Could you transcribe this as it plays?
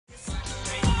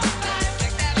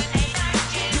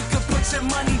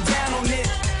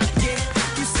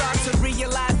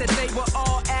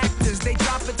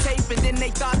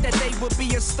they thought that they would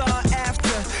be a star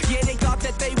after. Yeah, they thought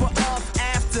that they were off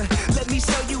after. Let me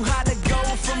show you how to go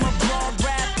from a blog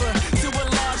rapper to a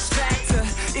large factor.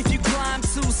 If you climb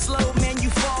too slow, man, you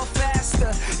fall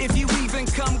faster. If you even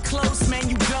come close, man,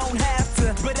 you don't have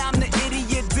to. But I'm the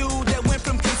idiot dude that went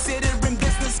from considering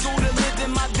business school to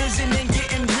living my vision and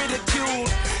getting ridiculed.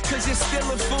 Cause you're still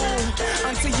a fool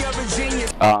until you're a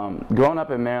genius. Growing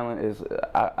up in Maryland is,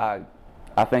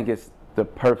 I think it's the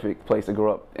perfect place to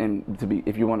grow up and to be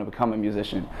if you want to become a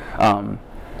musician,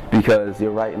 because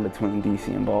you're right in between DC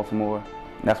and Baltimore.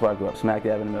 That's where I grew up, smack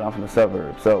dab in the middle. I'm from the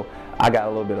suburbs, so I got a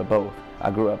little bit of both.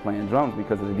 I grew up playing drums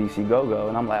because of the DC go-go,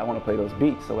 and I'm like, I want to play those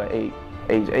beats. So at age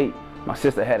 8, my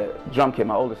sister had a drum kit,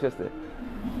 my older sister.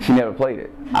 She never played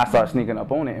it. I started sneaking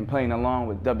up on it and playing along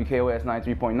with WKOS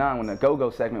 93.9 when the go-go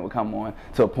segment would come on,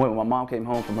 to a point where my mom came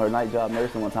home from her night job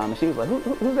nursing one time, and she was like,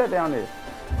 who's that down there?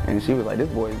 And she was like, this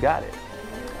boy's got it.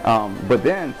 But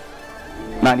then,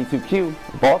 92Q,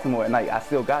 Baltimore at night, I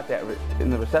still got that in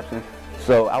the reception.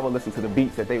 So I would listen to the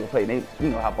beats that they would play. They, you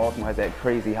know how Baltimore has that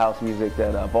crazy house music,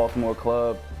 that Baltimore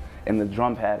club, and the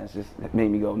drum patterns just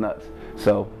made me go nuts.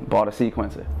 So bought a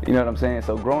sequencer. You know what I'm saying?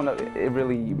 So growing up, it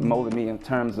really molded me in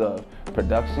terms of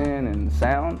production and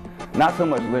sound. Not so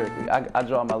much lyrically. I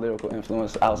draw my lyrical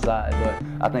influence outside,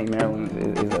 but I think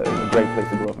Maryland is a great place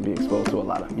to grow up and be exposed to a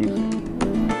lot of music.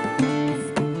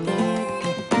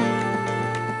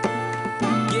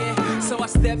 So I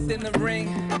stepped in the ring,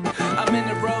 I'm in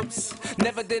the ropes.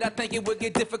 Never did I think it would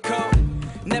get difficult.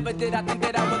 Never did I think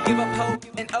that I would give up hope.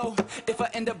 And oh, if I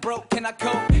end up broke, can I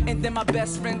cope? And then my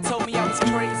best friend told me I was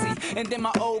crazy. And then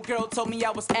my old girl told me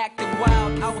I was acting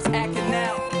wild. I was acting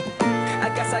out. I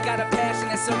guess I got a passion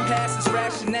that surpasses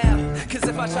rationale. Cause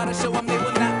if I try to show them, they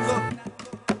will not look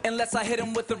unless I hit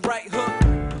them with the right hook.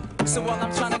 So all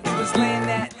I'm trying to do is land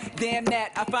that, damn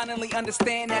that, I finally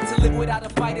understand that to live without a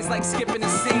fight is like skipping a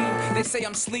scene. They say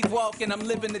I'm sleepwalking, I'm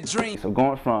living the dream. So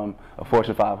going from a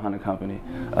Fortune 500 company,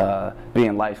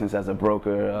 being licensed as a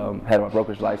broker, had our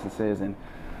brokerage licenses and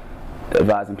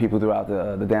advising people throughout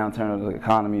the downturn of the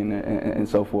economy and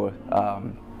so forth,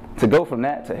 to go from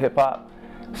that to hip hop,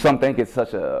 some think it's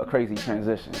such a crazy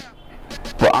transition.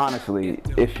 But honestly,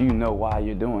 if you know why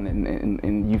you're doing it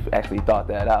and you've actually thought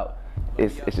that out,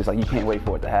 it's just like you can't wait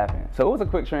for it to happen. So it was a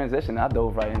quick transition. I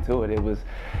dove right into it. It was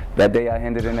that day I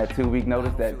handed in that 2-week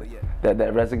notice,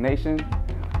 that resignation.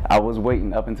 I was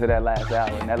waiting up until that last hour,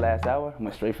 and that last hour I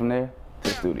went straight from there to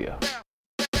the studio.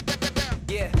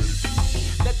 Yeah,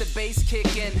 let the bass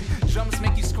kick in. Drums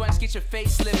make you scrunch, get your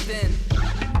face slipped in.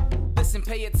 Listen,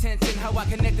 pay attention how I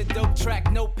connect the dope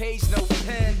track. No page, no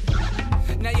pen.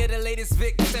 Now you're the latest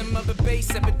victim of the bass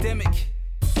epidemic.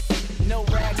 No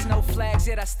rags, no flags,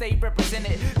 yet I stay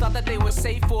represented. Thought that they were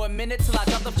safe for a minute till I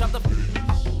dropped the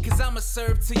Cause I'ma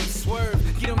serve till you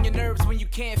swerve. Get on your nerves when you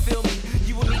can't feel me.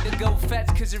 You will need to go fetch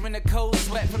cause you're in a cold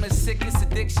sweat from a sickest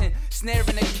addiction. Snare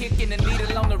and a kick and a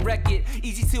needle on the record.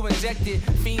 Easy to inject it,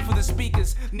 fiend for the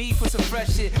speakers. Need for some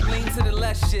fresh shit, lean to the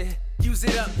left shit. Use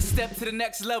it up, step to the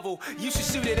next level. You should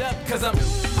shoot it up cause I'm...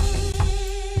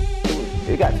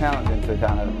 It got challenging to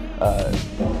kind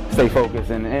of stay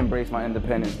focused and embrace my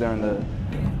independence during the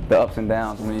ups and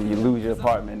downs when you lose your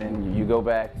apartment and you go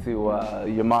back to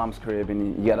your mom's crib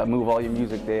and you gotta move all your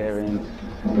music there, and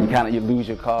you lose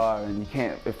your car and you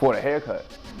can't afford a haircut.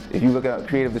 If you look at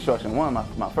Creative Destruction 1,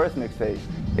 my first mixtape,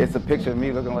 it's a picture of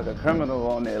me looking like a criminal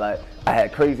on there. Like, I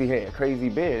had crazy hair, crazy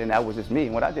beard, and that was just me.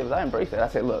 And what I did was I embraced it. I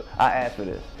said, look, I asked for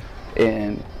this,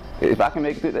 and if I can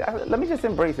make it through that, let me just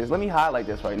embrace this. Let me highlight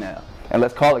this right now. And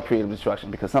let's call it creative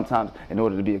destruction, because sometimes in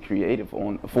order to be a creative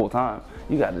on full time,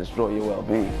 you gotta destroy your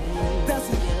well-being.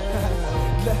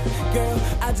 Girl,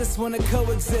 I just wanna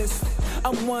coexist.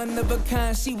 I'm one of a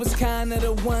kind, she was kinda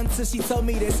the one till she told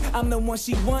me this. I'm the one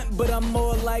she want, but I'm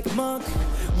more like Monk.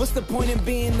 What's the point in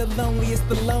being the loneliest,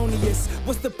 the loneliest?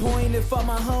 What's the point if all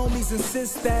my homies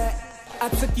insist that I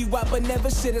took you out but never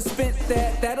should've spent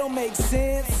that? That don't make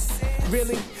sense.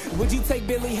 Really? Would you take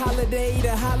Billie Holiday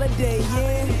to Holiday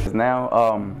Inn?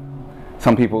 Now,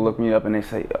 some people look me up and they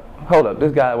say, hold up,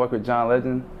 this guy worked with John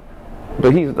Legend,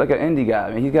 but he's like an indie guy.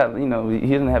 I mean, he's got, you know, he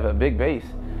doesn't have a big base.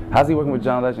 How's he working with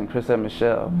John Legend, Chrisette,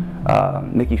 Michele,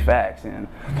 Nikki Fax? And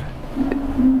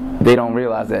they don't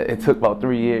realize that it took about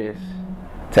 3 years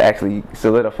to actually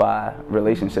solidify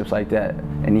relationships like that.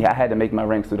 And I had to make my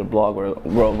ranks through the blog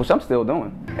world, which I'm still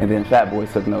doing. And then Fat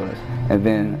Boys took notice. And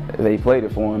then they played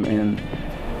it for him, and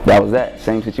that was that.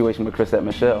 Same situation with Chrisette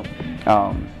Michele.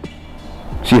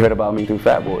 She heard about me through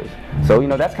Fat Boys. So, you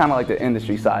know, that's kind of like the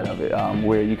industry side of it,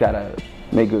 where you gotta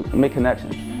make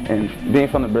connections. And being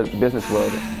from the business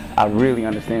world, I really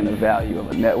understand the value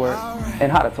of a network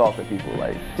and how to talk to people.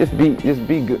 Like, just be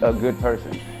a good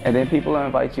person. And then people will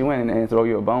invite you in and throw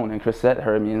you a bone. And Chrisette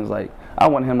heard me and was like, I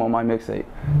want him on my mixtape.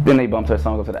 Then they bumped her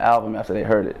song up to the album after they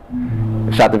heard it.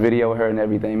 Shot the video with her and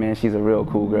everything, man. She's a real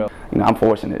cool girl. You know, I'm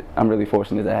fortunate. I'm really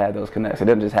fortunate to have those connections. It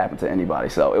doesn't just happen to anybody.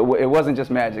 So it wasn't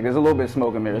just magic. There's a little bit of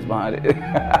smoke and mirrors behind it.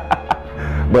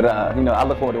 But, you know, I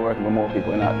look forward to working with more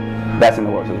people, and that's in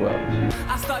the works as well.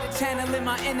 I started channeling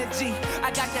my energy. I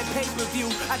got that pay-per-view.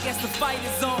 I guess the fight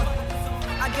is on.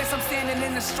 I guess I'm standing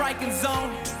in the striking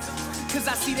zone. Cause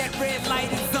I see that red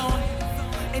light is on.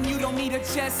 And you don't need a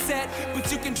chest set, but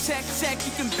you can check.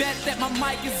 You can bet that my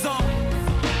mic is on.